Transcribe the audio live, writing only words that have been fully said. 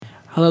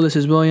Hello, this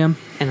is William.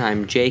 And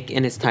I'm Jake,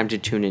 and it's time to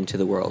tune into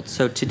the world.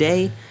 So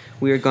today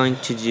we are going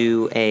to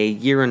do a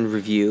year in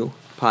review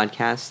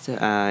podcast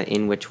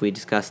in which we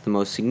discuss the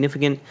most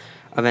significant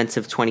events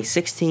of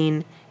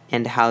 2016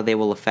 and how they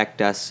will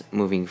affect us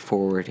moving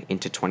forward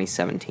into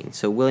 2017.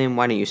 So William,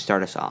 why don't you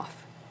start us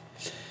off?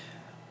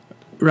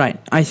 Right.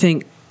 I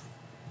think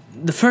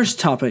the first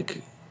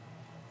topic,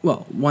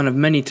 well, one of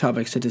many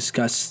topics to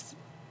discuss,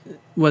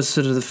 was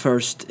sort of the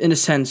first, in a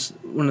sense,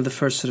 one of the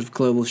first sort of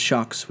global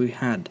shocks we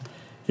had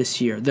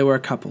this year. There were a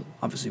couple,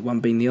 obviously, one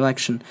being the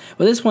election.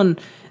 But this one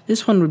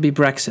would be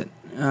Brexit.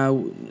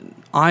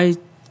 I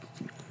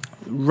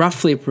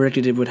roughly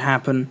predicted it would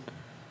happen.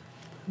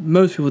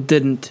 Most people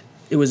didn't.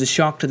 It was a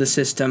shock to the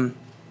system.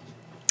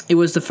 It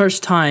was the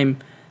first time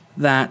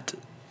that,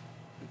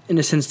 in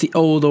a sense, the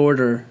old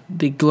order,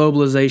 the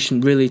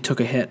globalization really took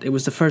a hit. It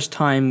was the first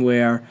time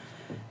where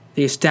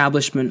the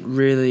establishment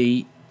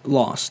really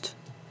lost.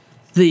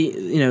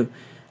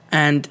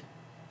 And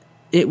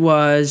it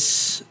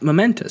was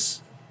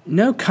momentous.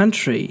 No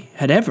country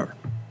had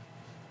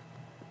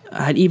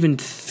even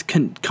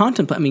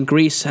contemplated. I mean,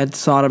 Greece had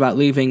thought about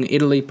leaving,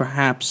 Italy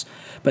perhaps,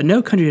 but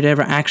no country had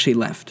ever actually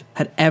left.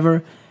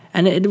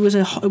 And it was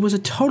a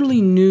totally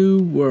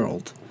new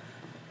world,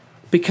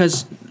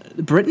 because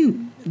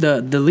Britain,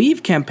 the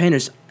Leave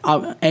campaigners,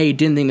 A,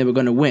 didn't think they were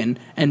going to win,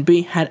 and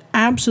B, had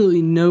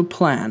absolutely no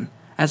plan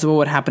as to what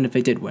would happen if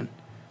they did win.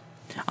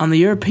 On the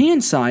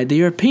European side, the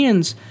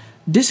Europeans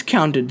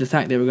discounted the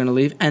fact they were going to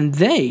leave, and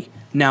they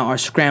now are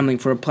scrambling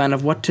for a plan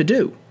of what to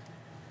do.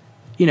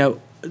 Do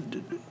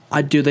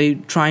they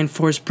try and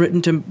force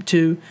Britain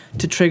to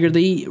trigger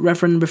the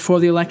referendum before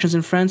the elections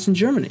in France and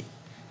Germany?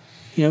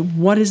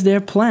 What is their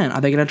plan?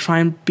 Are they going to try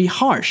and be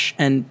harsh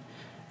and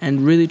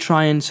really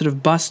try and sort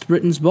of bust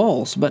Britain's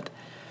balls? But,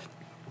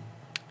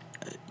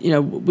 we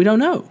don't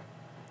know.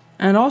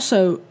 And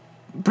also,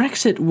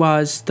 Brexit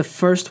was the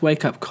first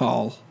wake-up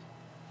call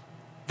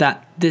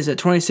that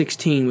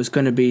 2016 was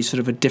going to be sort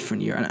of a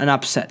different year, an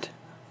upset.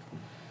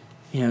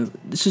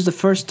 This is the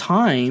first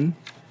time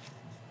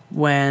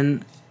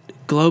when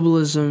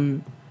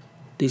globalism,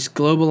 these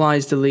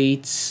globalized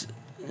elites,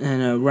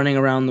 running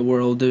around the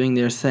world doing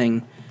their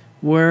thing,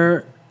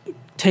 were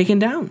taken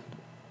down.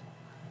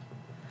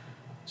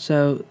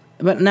 So,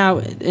 but now,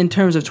 in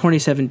terms of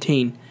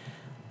 2017,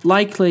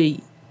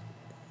 likely,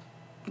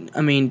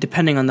 I mean,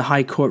 depending on the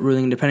High Court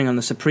ruling, depending on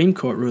the Supreme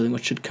Court ruling,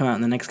 which should come out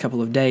in the next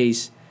couple of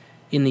days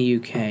in the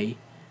UK,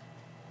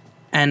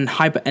 and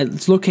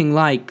it's looking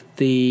like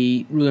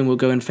the ruling will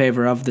go in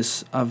favor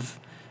of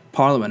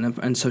Parliament,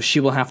 and so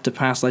she will have to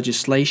pass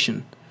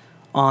legislation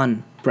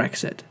on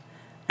Brexit.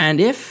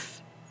 And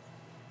if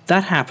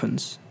that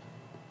happens,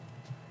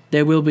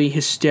 there will be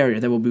hysteria,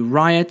 there will be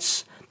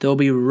riots, there will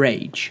be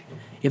rage.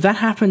 If that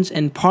happens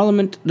and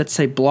Parliament, let's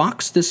say,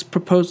 blocks this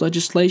proposed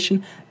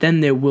legislation,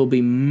 then there will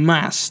be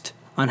massed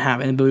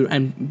unhappiness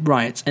and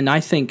riots. And I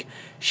think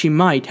she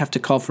might have to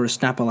call for a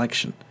snap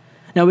election.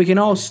 Now, we can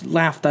all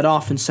laugh that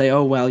off and say,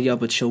 oh, well, yeah,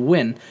 but she'll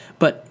win.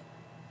 But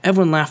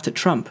everyone laughed at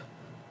Trump,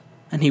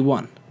 and he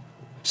won.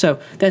 So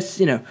that's,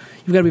 you've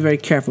got to be very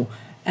careful.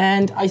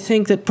 And I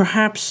think that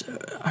perhaps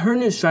her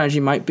new strategy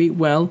might be,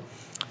 well,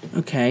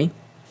 okay,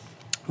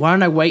 why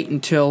don't I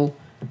wait to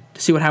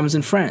see what happens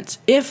in France?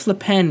 If Le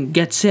Pen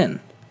gets in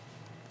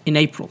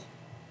April,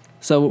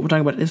 so we're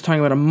talking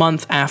about a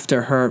month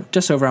after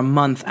just over a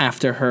month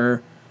after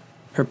her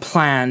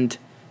planned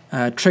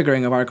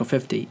triggering of Article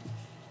 50,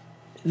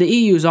 the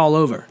EU is all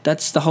over.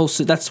 That's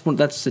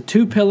the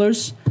two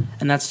pillars,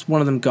 and that's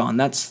one of them gone.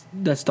 That's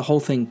the whole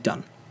thing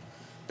done.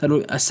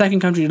 A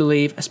second country to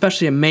leave,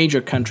 especially a major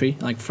country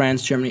like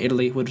France, Germany,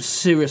 Italy, would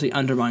seriously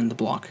undermine the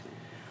bloc.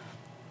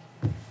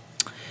 So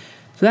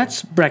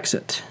that's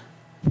Brexit.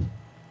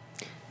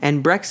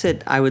 And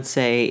Brexit, I would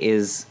say,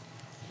 is,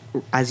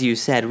 as you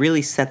said,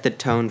 really set the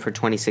tone for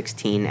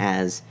 2016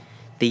 as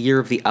the year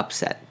of the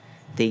upset,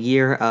 the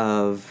year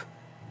of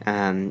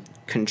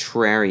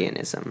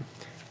contrarianism,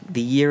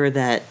 the year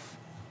that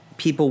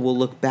people will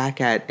look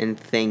back at and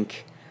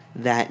think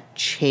that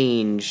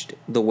changed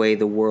the way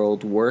the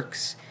world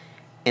works,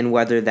 and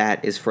whether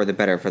that is for the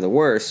better or for the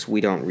worse, we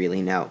don't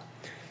really know.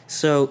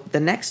 So the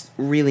next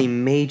really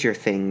major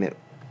thing that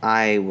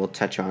I will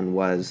touch on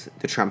was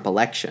the Trump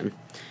election,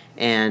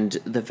 and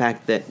the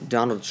fact that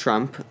Donald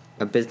Trump,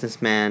 a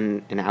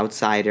businessman, an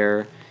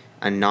outsider,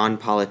 a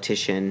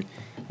non-politician,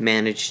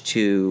 managed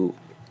to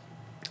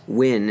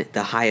win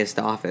the highest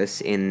office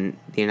in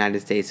the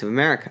United States of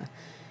America.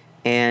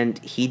 And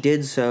he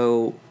did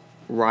so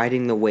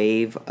riding the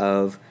wave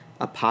of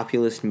a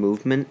populist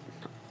movement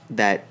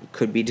that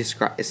could be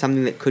described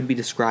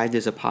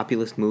as a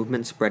populist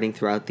movement spreading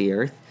throughout the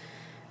earth,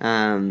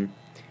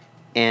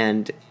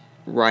 and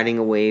riding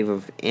a wave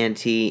of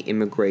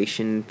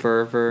anti-immigration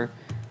fervor,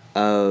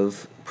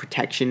 of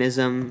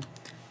protectionism,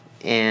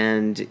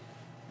 and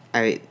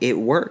it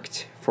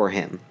worked for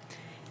him.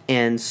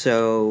 And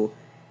so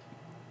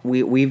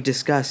we've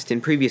discussed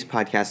in previous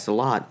podcasts a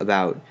lot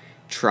about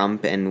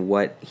Trump and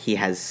what he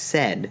has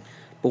said,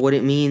 but what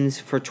it means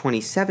for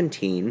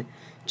 2017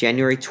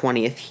 January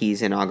 20th,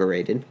 he's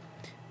inaugurated.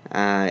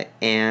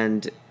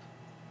 And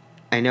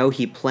I know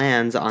he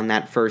plans on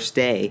that first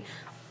day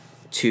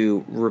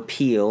to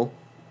repeal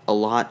a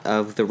lot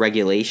of the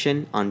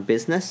regulation on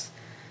business.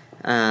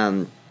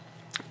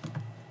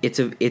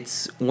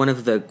 It's one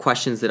of the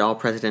questions that all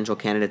presidential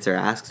candidates are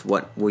asked: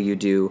 what will you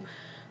do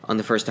on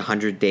the first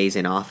 100 days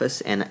in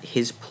office? And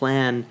his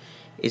plan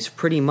is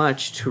pretty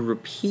much to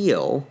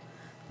repeal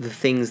the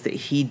things that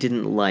he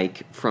didn't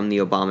like from the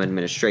Obama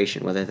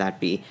administration, whether that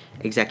be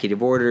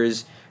executive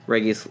orders,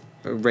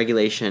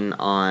 regulation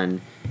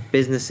on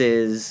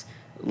businesses,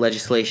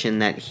 legislation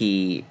that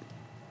he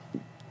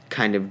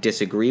kind of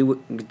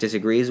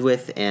disagrees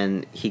with,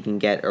 and he can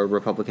get a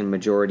Republican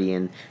majority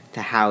in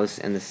the House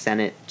and the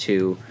Senate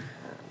to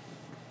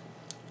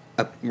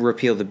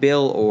repeal the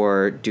bill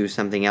or do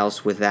something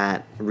else with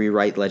that,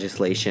 rewrite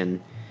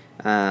legislation.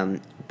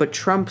 But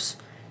Trump's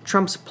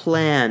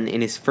plan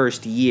in his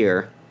first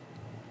year,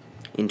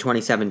 in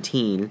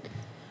 2017,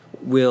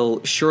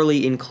 will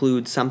surely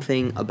include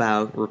something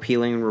about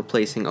repealing and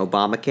replacing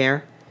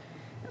Obamacare,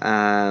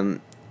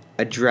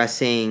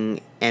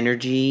 addressing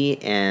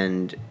energy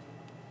and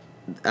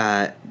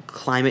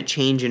climate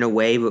change in a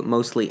way, but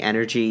mostly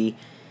energy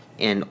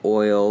and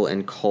oil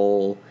and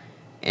coal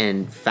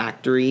and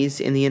factories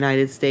in the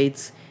United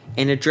States,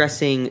 and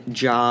addressing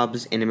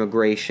jobs and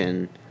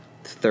immigration,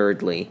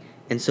 thirdly.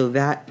 And so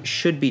that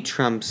should be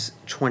Trump's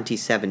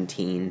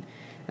 2017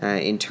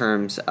 in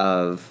terms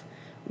of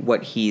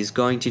what he's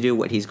going to do,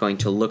 what he's going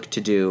to look to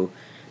do.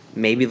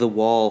 Maybe the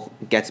wall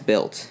gets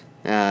built.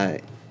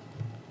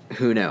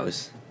 Who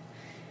knows?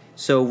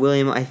 So,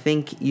 William, I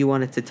think you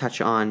wanted to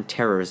touch on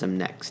terrorism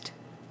next.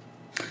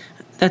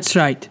 That's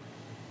right.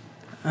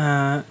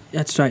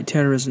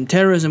 Terrorism.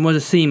 Terrorism was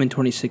a theme in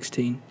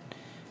 2016.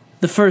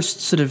 The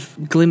first sort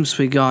of glimpse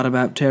we got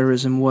about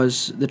terrorism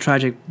was the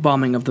tragic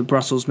bombing of the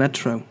Brussels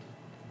metro.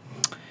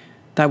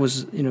 That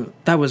was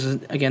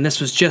again, this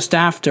was just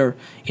after,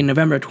 in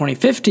November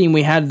 2015,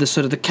 we had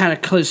the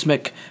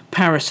cataclysmic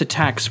Paris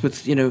attacks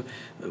with,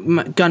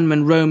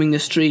 gunmen roaming the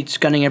streets,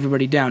 gunning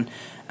everybody down.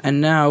 And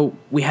now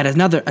we had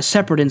a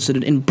separate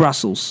incident in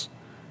Brussels,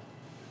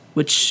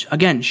 which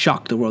again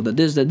shocked the world, that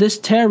this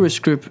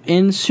terrorist group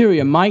in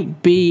Syria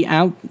might be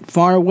out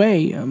far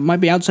away, might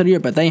be outside of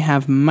Europe, but they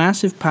have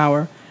massive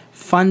power,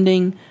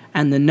 funding,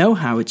 and the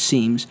know-how, it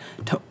seems,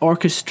 to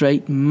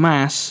orchestrate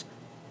mass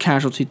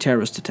casualty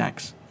terrorist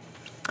attacks.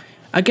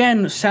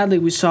 Again, sadly,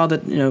 we saw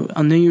that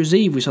on New Year's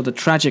Eve, we saw the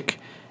tragic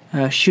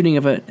shooting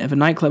of a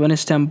nightclub in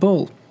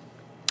Istanbul.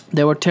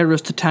 There were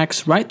terrorist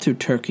attacks right through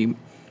Turkey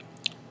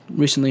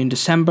recently in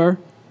December,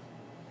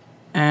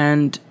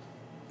 and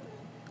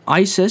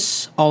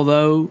ISIS,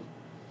 although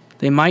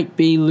they might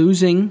be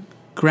losing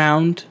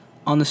ground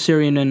on the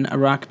Syrian and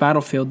Iraq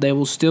battlefield, they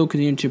will still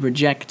continue to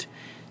project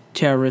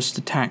terrorist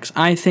attacks.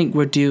 I think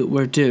we're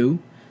due,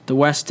 the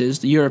West is,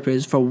 the Europe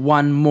is, for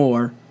one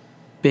more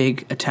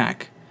big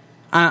attack.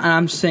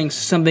 I'm saying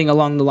something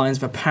along the lines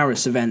of a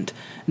Paris event.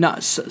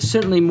 Not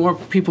certainly more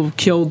people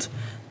killed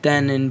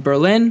than in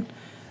Berlin,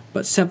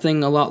 but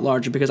something a lot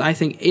larger, because I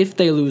think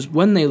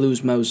when they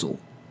lose Mosul,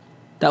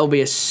 that will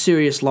be a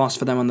serious loss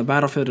for them on the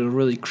battlefield. It'll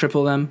really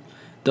cripple them.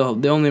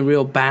 The only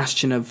real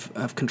bastion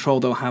of control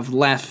they'll have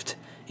left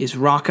is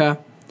Raqqa.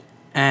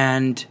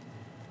 And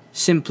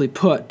simply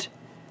put,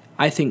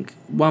 I think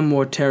one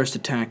more terrorist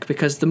attack,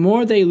 because the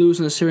more they lose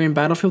on the Syrian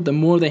battlefield, the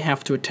more they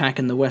have to attack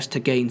in the West to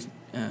gain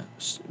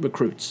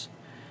recruits.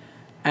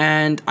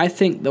 And I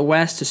think the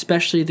West,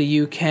 especially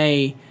the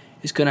UK,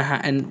 is going to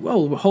have, and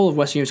the whole of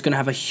Western Europe is going to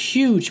have a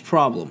huge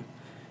problem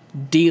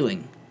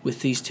dealing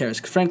with these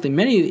terrorists. Frankly,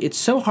 it's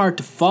so hard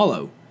to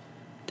follow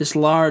this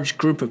large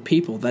group of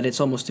people that it's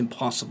almost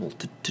impossible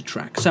to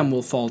track. Some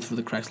will fall through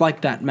the cracks,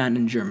 like that man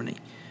in Germany.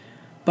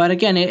 But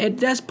again, it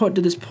does put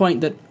to this point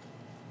that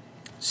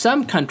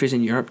some countries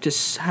in Europe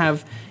just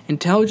have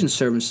intelligence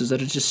services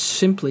that are just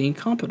simply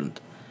incompetent.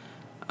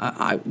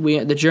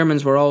 The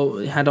Germans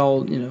had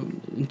all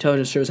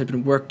intelligence services had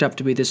been worked up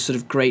to be this sort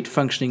of great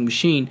functioning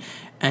machine,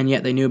 and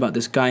yet they knew about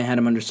this guy, had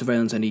him under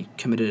surveillance, and he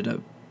committed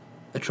an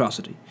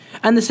atrocity.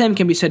 And the same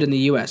can be said in the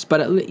U.S., but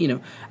at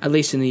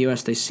least in the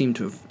U.S. they seem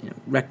to have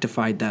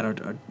rectified that,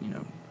 or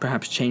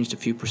perhaps changed a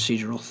few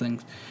procedural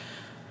things.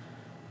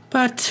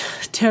 But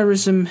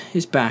terrorism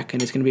is back,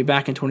 and it's going to be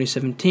back in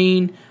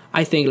 2017.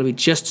 I think it'll be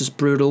just as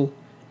brutal,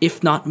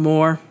 if not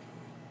more.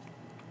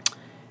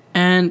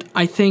 And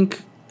I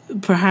think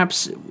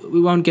perhaps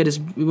we won't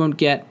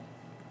get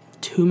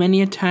too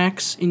many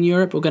attacks in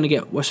Europe. We're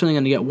certainly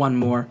going to get one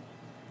more.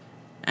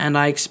 And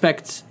I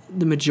expect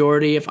the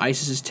majority of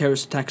ISIS's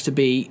terrorist attacks to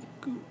be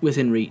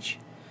within reach.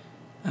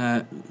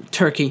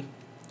 Turkey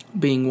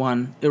being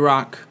one,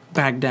 Iraq,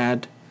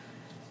 Baghdad,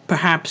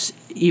 perhaps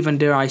even,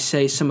 dare I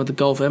say, some of the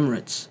Gulf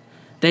Emirates.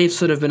 They've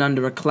sort of been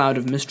under a cloud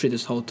of mystery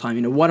this whole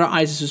time. What are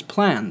ISIS's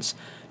plans?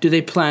 Do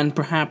they plan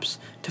perhaps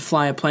to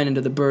fly a plane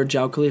into the Burj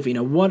Al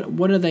Khalifa?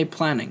 What are they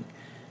planning?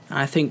 And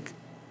I think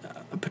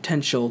a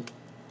potential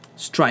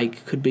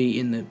strike could be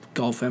in the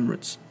Gulf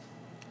Emirates.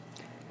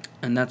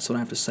 And that's what I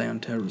have to say on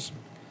terrorism.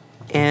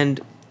 And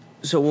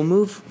So we'll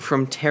move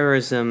from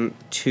terrorism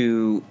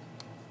to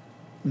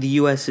the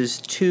U.S.'s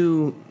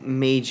two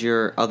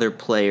major other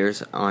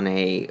players on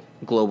a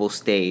global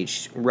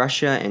stage,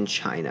 Russia and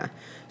China.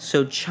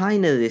 So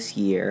China this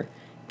year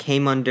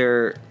came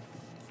under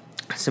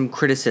some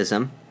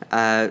criticism.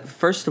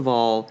 First of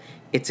all,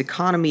 its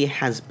economy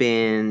has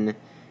been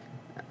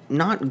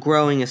not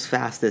growing as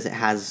fast as it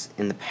has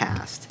in the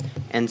past.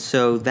 And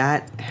so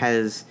that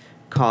has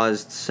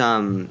caused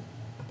some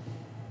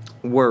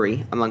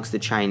worry amongst the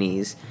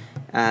Chinese,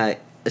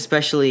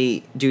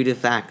 especially due to the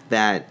fact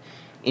that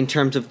in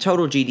terms of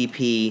total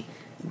GDP,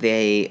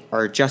 they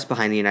are just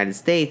behind the United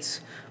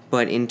States,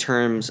 but in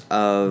terms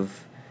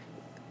of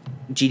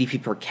GDP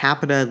per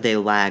capita, they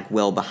lag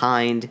well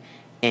behind,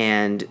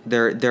 and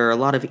there are a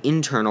lot of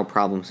internal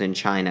problems in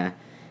China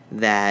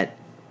that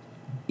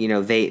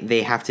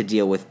they have to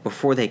deal with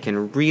before they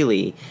can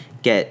really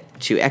get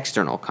to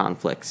external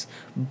conflicts.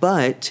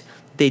 But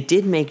they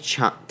did make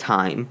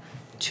time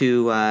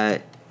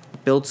to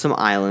build some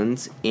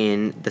islands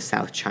in the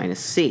South China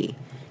Sea,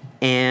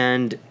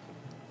 and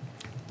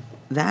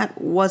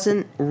that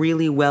wasn't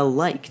really well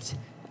liked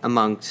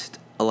amongst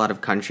a lot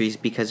of countries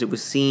because it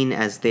was seen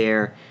as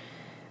their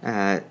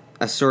a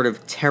sort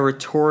of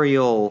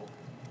territorial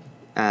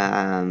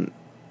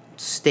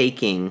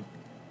staking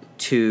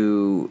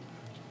to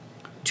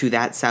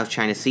that South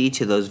China Sea,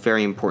 to those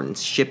very important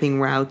shipping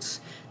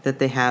routes that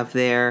they have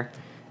there,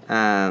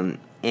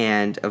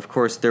 and of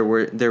course there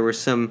were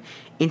some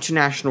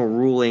international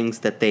rulings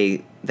that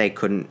they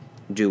couldn't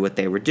do what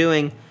they were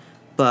doing,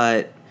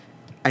 but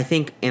I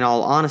think, in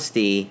all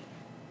honesty,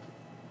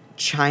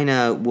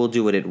 China will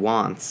do what it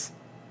wants,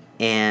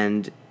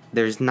 and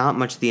there's not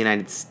much the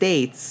United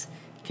States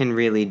can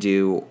really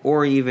do,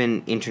 or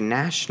even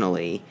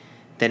internationally,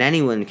 that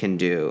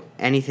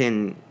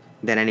anything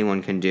that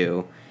anyone can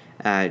do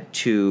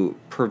to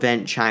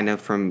prevent China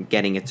from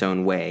getting its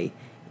own way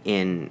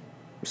in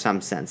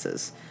some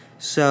senses.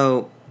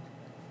 So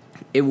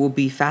it will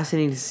be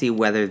fascinating to see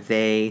whether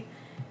they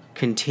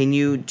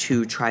continue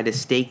to try to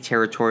stake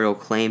territorial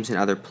claims in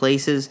other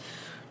places.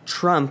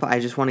 Trump,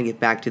 I just want to get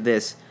back to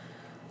this.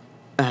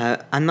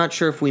 I'm not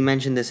sure if we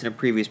mentioned this in a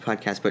previous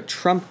podcast, but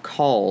Trump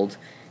called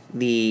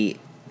the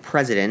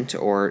president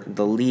or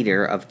the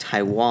leader of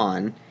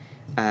Taiwan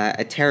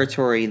a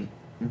territory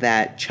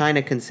that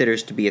China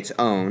considers to be its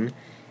own,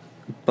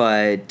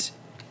 but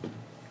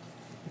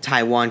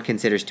Taiwan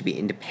considers to be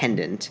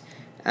independent.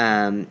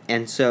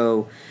 And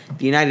so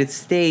the United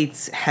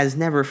States has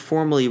never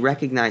formally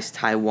recognized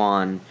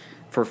Taiwan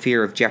for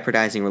fear of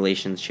jeopardizing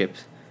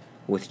relationships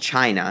with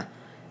China.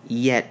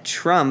 Yet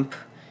Trump,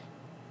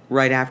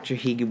 right after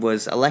he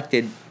was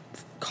elected,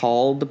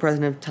 called the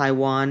president of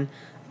Taiwan.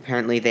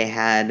 Apparently they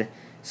had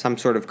some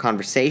sort of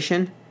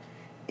conversation.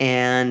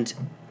 And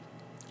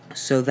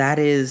so that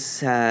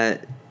is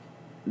an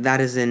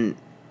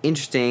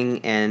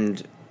interesting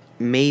and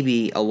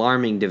maybe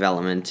alarming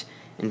development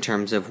in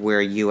terms of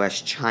where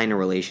U.S.-China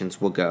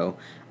relations will go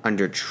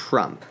under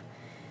Trump.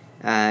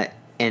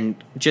 And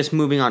just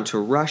moving on to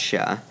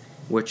Russia,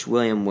 which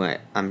William will,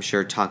 I'm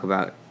sure, talk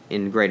about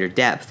in greater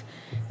depth,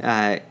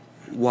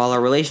 while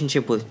our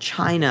relationship with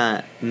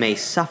China may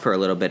suffer a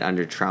little bit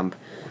under Trump,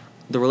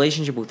 the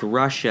relationship with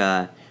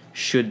Russia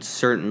should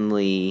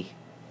certainly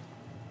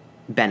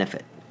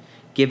benefit.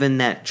 Given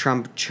that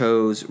Trump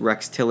chose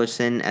Rex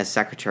Tillerson as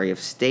Secretary of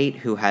State,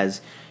 who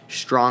has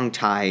strong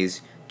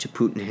ties to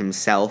Putin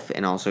himself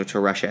and also to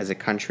Russia as a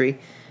country,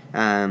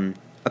 a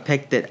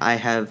pick that I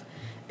have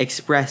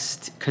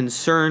expressed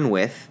concern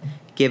with,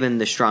 given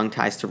the strong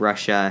ties to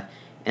Russia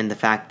and the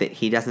fact that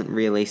he doesn't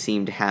really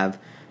seem to have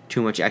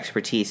too much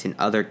expertise in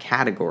other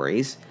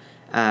categories.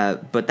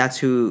 But that's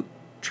who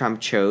Trump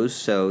chose,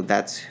 so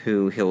that's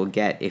who he'll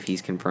get if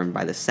he's confirmed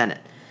by the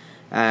Senate.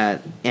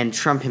 And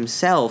Trump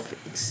himself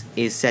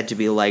is said to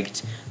be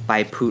liked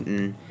by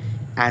Putin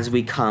as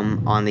we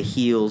come on the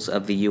heels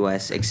of the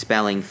U.S.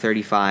 expelling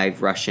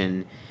 35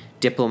 Russian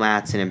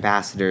diplomats and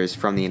ambassadors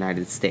from the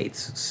United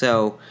States.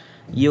 So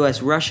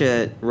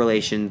U.S.-Russia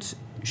relations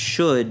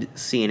should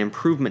see an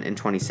improvement in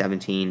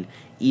 2017,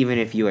 even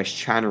if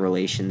U.S.-China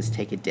relations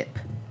take a dip.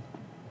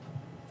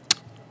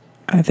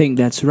 I think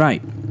that's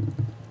right.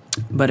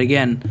 But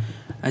again,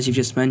 as you've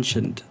just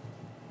mentioned,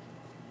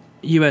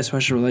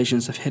 U.S.-Russia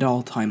relations have hit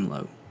all-time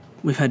low.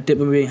 We've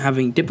been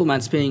having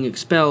diplomats being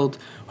expelled,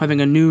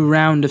 having a new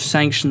round of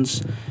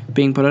sanctions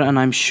being put out, and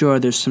I'm sure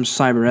there's some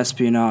cyber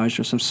espionage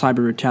or some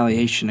cyber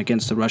retaliation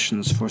against the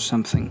Russians for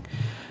something.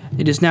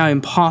 It is now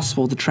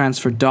impossible to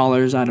transfer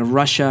dollars out of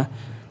Russia.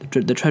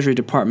 The Treasury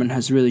Department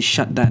has really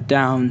shut that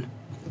down.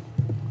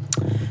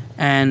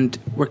 And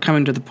we're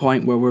coming to the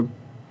point where we're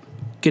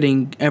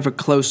getting ever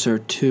closer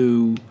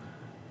to,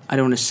 I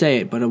don't want to say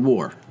it, but a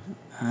war.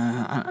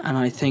 And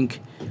I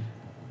think,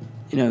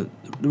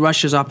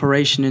 Russia's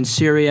operation in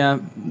Syria,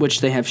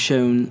 which they have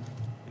shown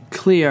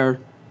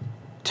clear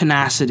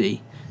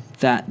tenacity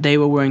that they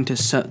were willing to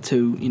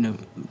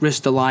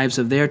risk the lives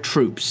of their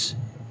troops,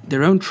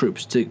 their own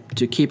troops, to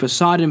keep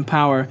Assad in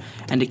power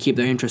and to keep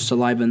their interests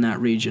alive in that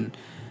region.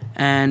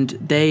 And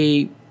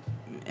they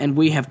And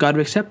we have got to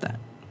accept that.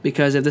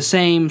 Because if the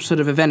same sort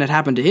of event had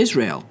happened to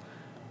Israel,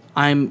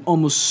 I'm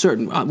almost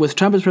certain, with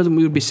Trump as president,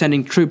 we would be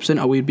sending troops in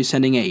or we would be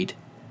sending aid.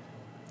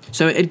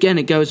 So again,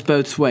 it goes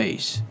both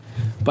ways.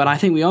 But I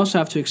think we also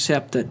have to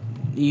accept that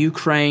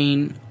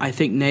Ukraine, I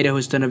think NATO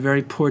has done a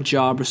very poor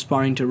job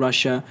responding to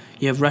Russia.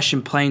 You have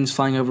Russian planes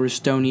flying over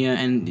Estonia,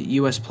 and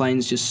U.S.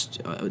 planes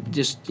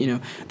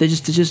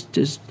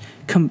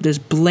there's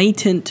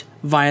blatant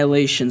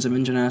violations of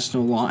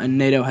international law, and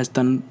NATO has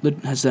done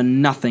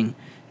nothing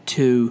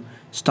to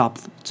stop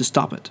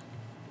it.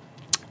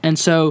 And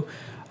so,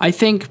 I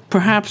think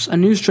perhaps a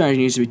new strategy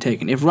needs to be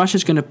taken. If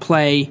Russia's going to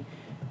play,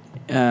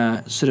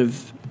 sort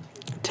of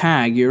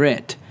tag, you're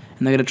it,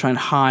 and they're going to try and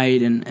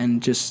hide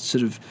and just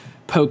sort of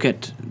poke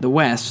at the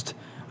West,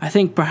 I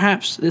think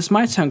perhaps this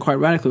might sound quite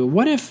radical, but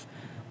what if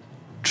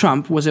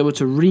Trump was able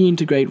to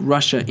reintegrate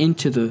Russia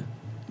into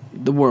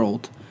the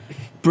world,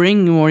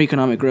 bring more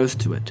economic growth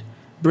to it,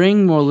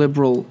 bring more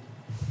liberal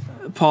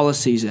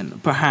policies in,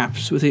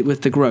 perhaps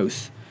with the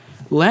growth,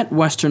 let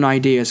Western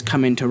ideas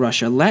come into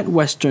Russia, let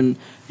Western,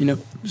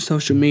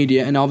 social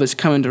media and all this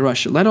come into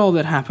Russia, let all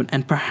that happen,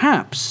 and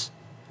perhaps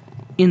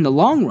in the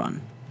long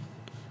run,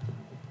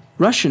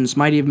 Russians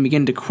might even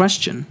begin to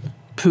question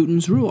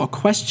Putin's rule or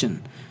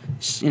question,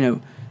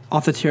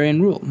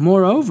 authoritarian rule.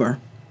 Moreover,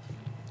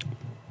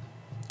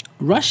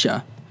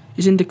 Russia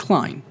is in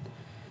decline.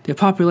 Their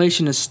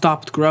population has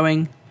stopped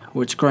growing,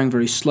 or it's growing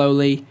very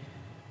slowly.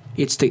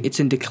 It's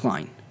in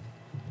decline.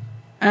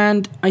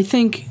 And I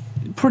think,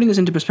 putting this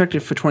into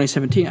perspective for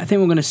 2017, I think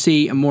we're going to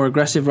see a more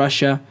aggressive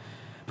Russia,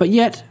 but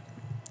yet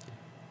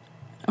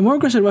a more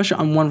aggressive Russia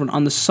on one front,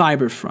 on the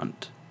cyber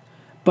front.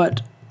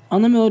 But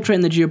on the military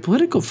and the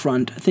geopolitical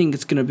front, I think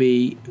it's going to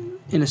be,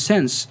 in a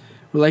sense,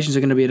 relations are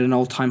going to be at an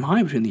all-time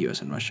high between the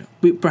U.S. and Russia.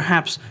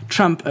 Perhaps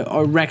Trump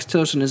or Rex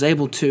Tillerson is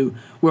able to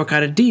work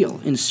out a deal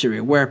in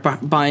Syria, whereby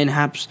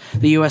perhaps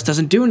the U.S.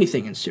 doesn't do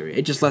anything in Syria.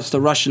 It just lets the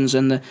Russians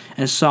and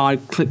Assad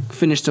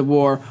finish the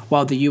war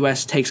while the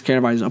U.S. takes care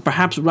of ISIS. Or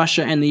perhaps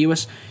Russia and the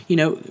U.S.,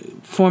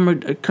 form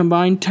a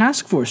combined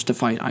task force to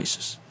fight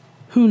ISIS.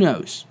 Who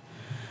knows?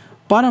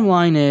 Bottom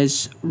line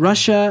is,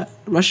 Russian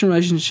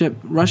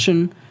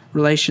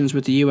relations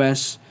with the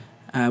U.S.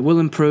 Will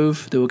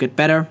improve. They will get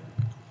better.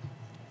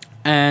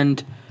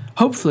 And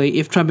hopefully,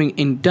 if Trump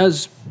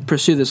does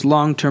pursue this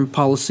long-term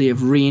policy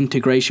of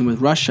reintegration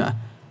with Russia,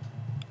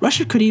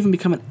 Russia could even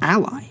become an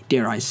ally,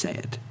 dare I say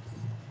it.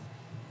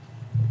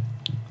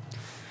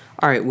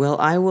 All right, well,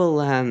 I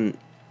will...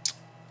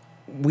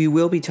 we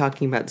will be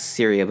talking about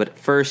Syria, but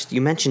first,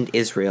 you mentioned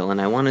Israel,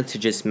 and I wanted to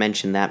just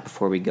mention that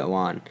before we go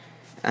on.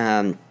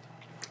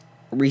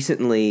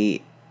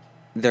 Recently,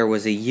 there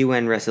was a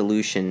UN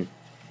resolution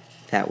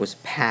that was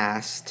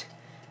passed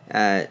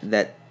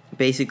that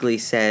basically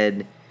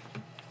said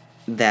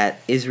that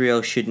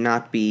Israel should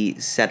not be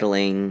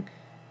sending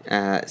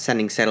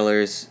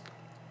settlers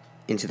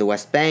into the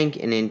West Bank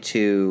and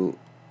into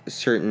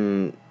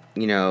certain,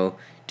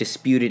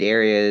 disputed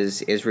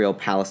areas,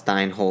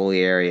 Israel-Palestine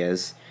holy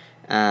areas.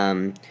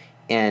 And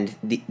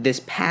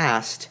this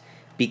passed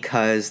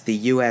because the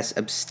U.S.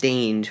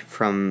 abstained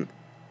from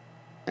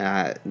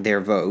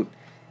their vote,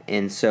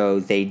 and so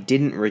they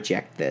didn't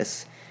reject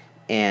this,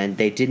 and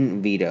they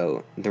didn't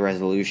veto the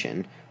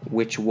resolution,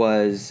 which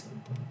was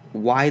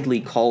widely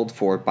called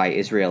for by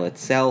Israel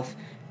itself,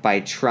 by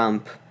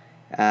Trump,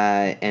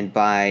 and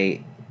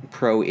by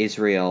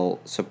pro-Israel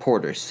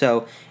supporters.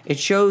 So it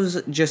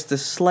shows just a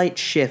slight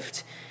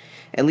shift,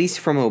 at least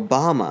from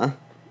Obama,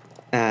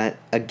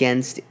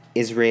 against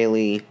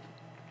Israeli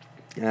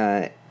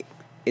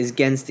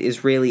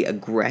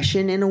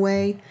aggression in a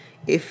way,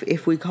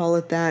 if we call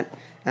it that.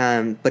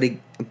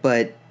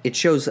 But it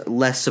shows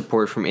less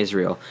support from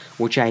Israel,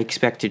 which I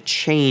expect to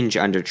change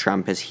under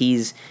Trump, as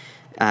he's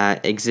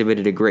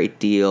exhibited a great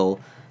deal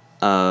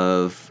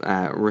of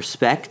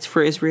respect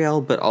for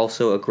Israel, but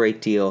also a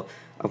great deal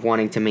of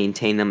wanting to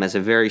maintain them as a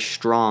very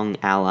strong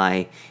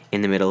ally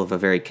in the middle of a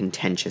very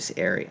contentious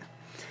area.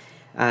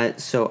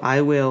 So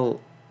we will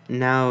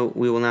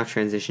now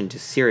transition to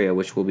Syria,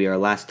 which will be our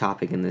last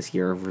topic in this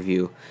Year of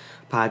Review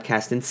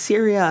podcast. And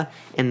Syria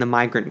and the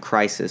migrant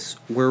crisis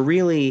were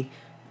really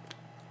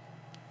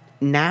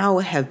now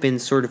have been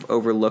sort of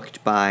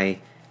overlooked by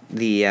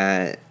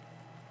the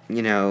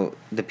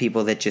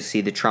people that just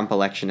see the Trump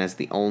election as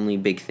the only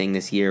big thing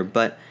this year.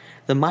 But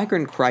the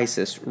migrant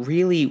crisis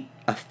really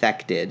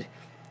affected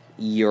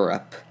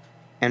Europe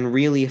and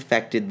really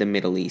affected the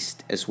Middle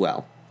East as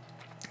well.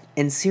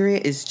 And Syria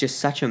is just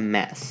such a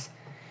mess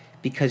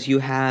because you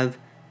have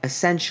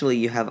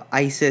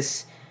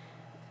ISIS,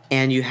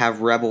 and you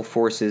have rebel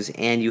forces,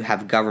 and you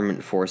have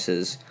government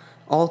forces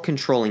all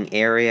controlling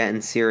area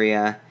in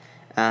Syria.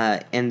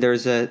 And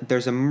there's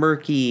a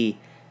murky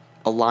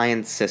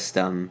alliance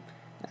system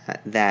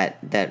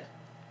that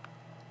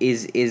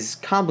is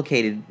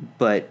complicated,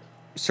 but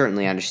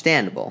certainly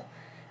understandable.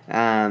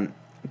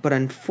 But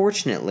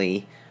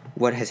unfortunately,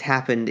 what has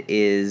happened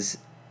is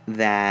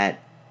that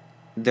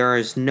there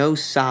is no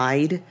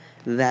side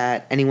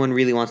that anyone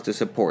really wants to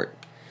support,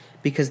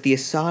 because the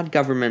Assad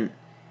government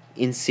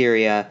in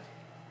Syria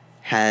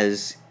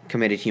has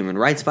committed human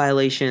rights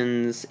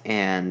violations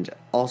and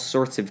all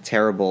sorts of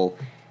terrible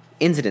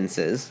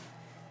incidents.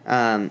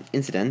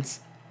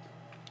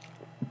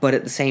 But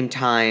at the same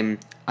time,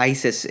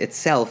 ISIS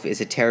itself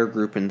is a terror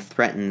group and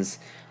threatens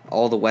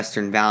all the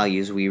Western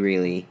values we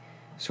really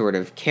sort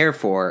of care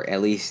for,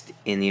 at least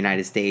in the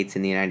United States,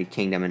 in the United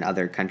Kingdom, and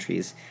other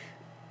countries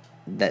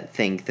that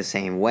think the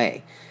same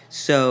way.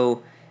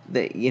 So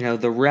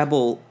the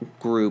rebel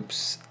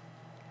groups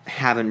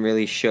haven't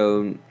really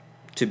shown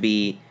to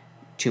be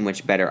too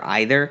much better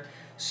either.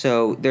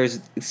 So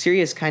there's a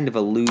serious kind of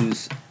a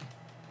lose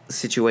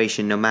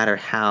situation no matter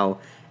how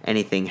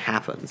anything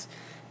happens.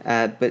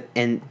 But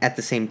at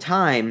the same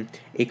time,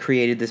 it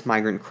created this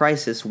migrant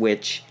crisis,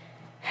 which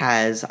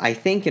has, I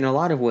think, in a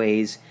lot of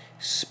ways,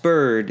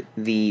 spurred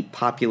the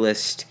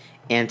populist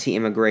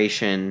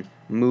anti-immigration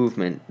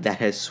movement that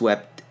has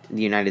swept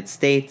the United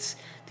States,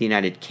 the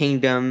United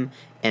Kingdom,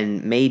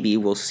 and maybe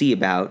we'll see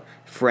about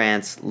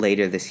France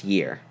later this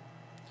year.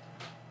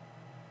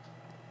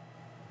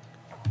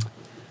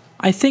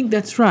 I think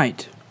that's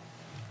right.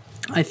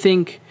 I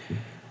think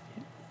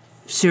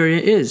Syria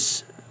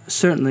is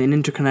certainly an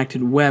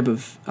interconnected web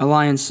of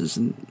alliances,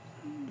 and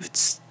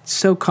it's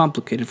so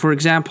complicated. For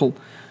example,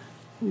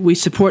 we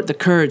support the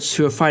Kurds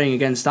who are fighting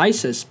against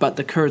ISIS, but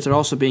the Kurds are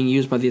also being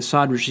used by the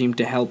Assad regime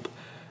to help,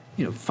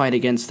 fight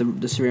against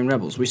the Syrian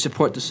rebels. We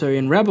support the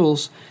Syrian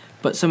rebels,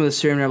 but some of the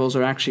Syrian rebels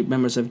are actually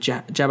members of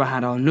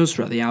Jabhat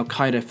al-Nusra, the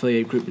al-Qaeda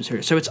affiliated group in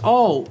Syria. So it's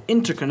all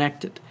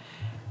interconnected.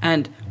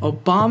 And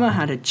Obama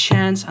had a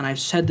chance, and I've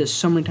said this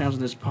so many times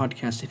on this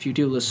podcast, if you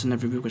do listen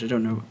every week, which I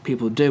don't know if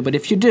people do, but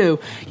if you do,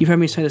 you've heard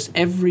me say this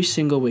every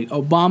single week.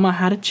 Obama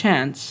had a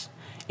chance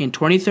in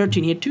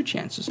 2013, he had two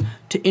chances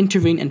to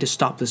intervene and to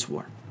stop this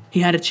war.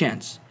 He had a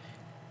chance,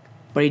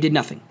 but he did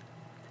nothing.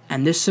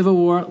 And this civil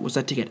war was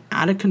set to get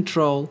out of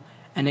control,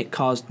 and it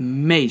caused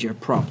major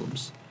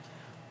problems.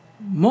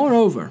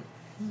 Moreover,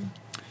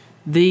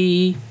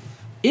 the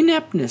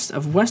ineptness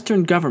of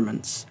Western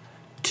governments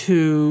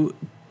to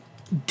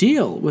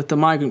deal with the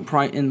migrant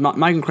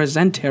crisis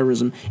and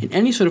terrorism in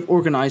any sort of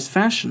organized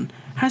fashion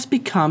has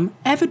become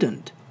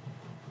evident.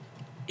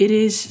 It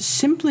is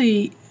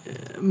simply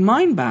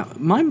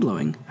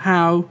mind-blowing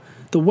how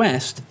the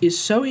West is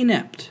so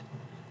inept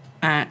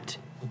at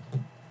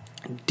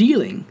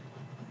dealing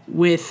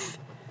with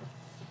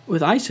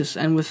ISIS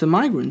and with the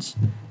migrants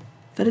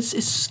that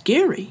it's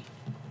scary.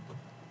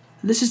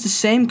 This is the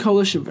same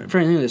coalition,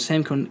 very nearly the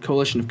same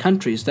coalition of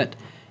countries that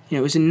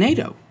is in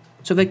NATO.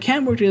 So they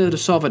can't work together to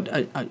solve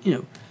a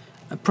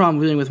problem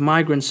dealing with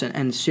migrants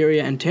and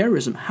Syria and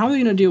terrorism. How are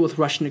they going to deal with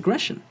Russian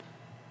aggression?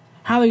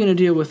 How are they going to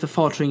deal with the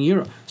faltering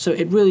euro? So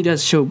it really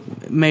does show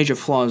major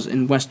flaws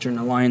in Western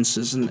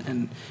alliances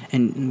and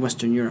in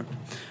Western Europe.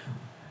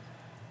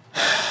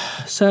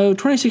 So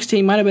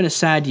 2016 might have been a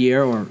sad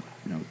year, or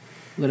a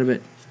little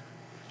bit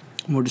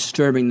more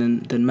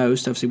disturbing than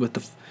most. Obviously, with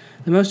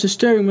the most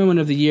disturbing moment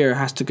of the year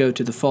has to go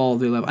to the fall of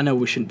the Aleppo. I know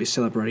we shouldn't be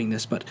celebrating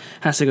this, but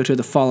has to go to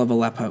the fall of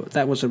Aleppo.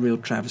 That was a real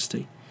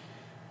travesty.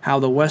 How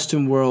the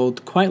Western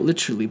world quite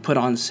literally put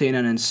on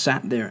CNN and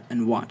sat there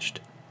and watched.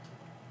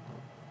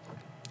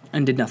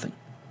 And did nothing.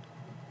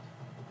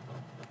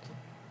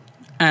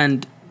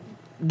 And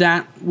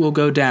that will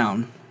go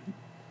down.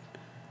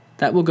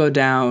 That will go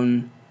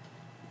down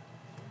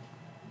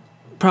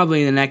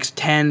probably in the next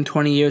 10,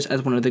 20 years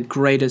as one of the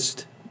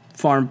greatest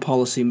foreign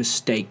policy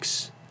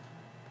mistakes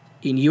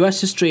in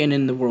U.S. history and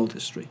in the world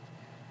history.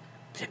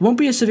 It won't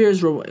be as severe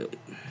as Rwanda.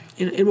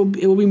 It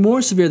will be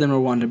more severe than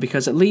Rwanda,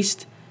 because at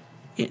least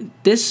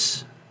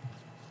this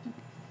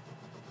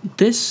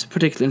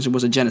particular incident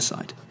was a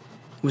genocide.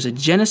 It was a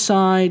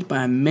genocide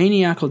by a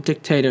maniacal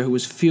dictator who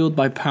was fueled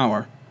by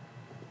power,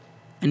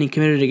 and he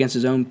committed it against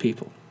his own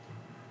people.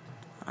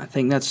 I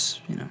think that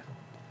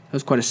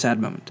was quite a sad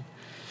moment.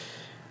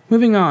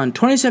 Moving on,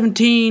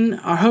 2017,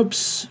 our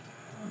hopes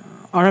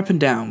are up and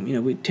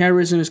down.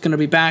 Terrorism is going to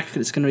be back.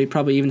 It's going to be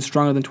probably even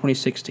stronger than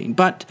 2016.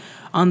 But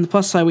on the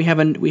plus side, we have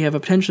a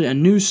potentially a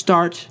new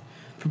start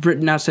for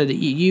Britain outside the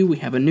EU. We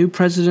have a new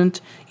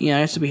president.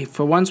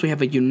 For once, we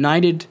have a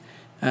united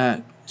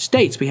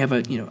states. We have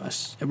a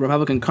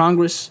Republican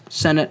Congress,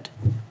 Senate,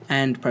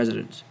 and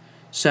president.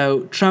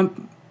 So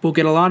Trump will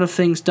get a lot of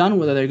things done.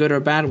 Whether they're good or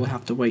bad, we'll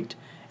have to wait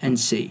and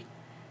see.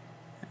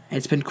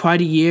 It's been quite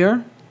a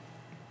year.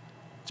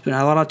 It's been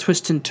a lot of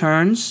twists and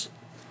turns,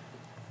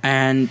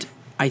 and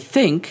I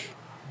think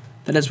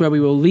that is where we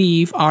will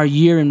leave our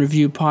Year in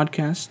Review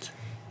podcast.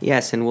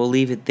 Yes, and we'll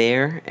leave it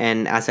there.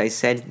 And as I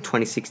said,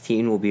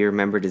 2016 will be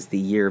remembered as the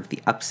year of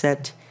the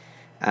upset.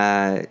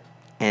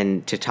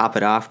 And to top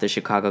it off, the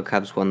Chicago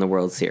Cubs won the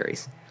World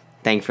Series.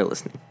 Thanks for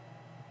listening.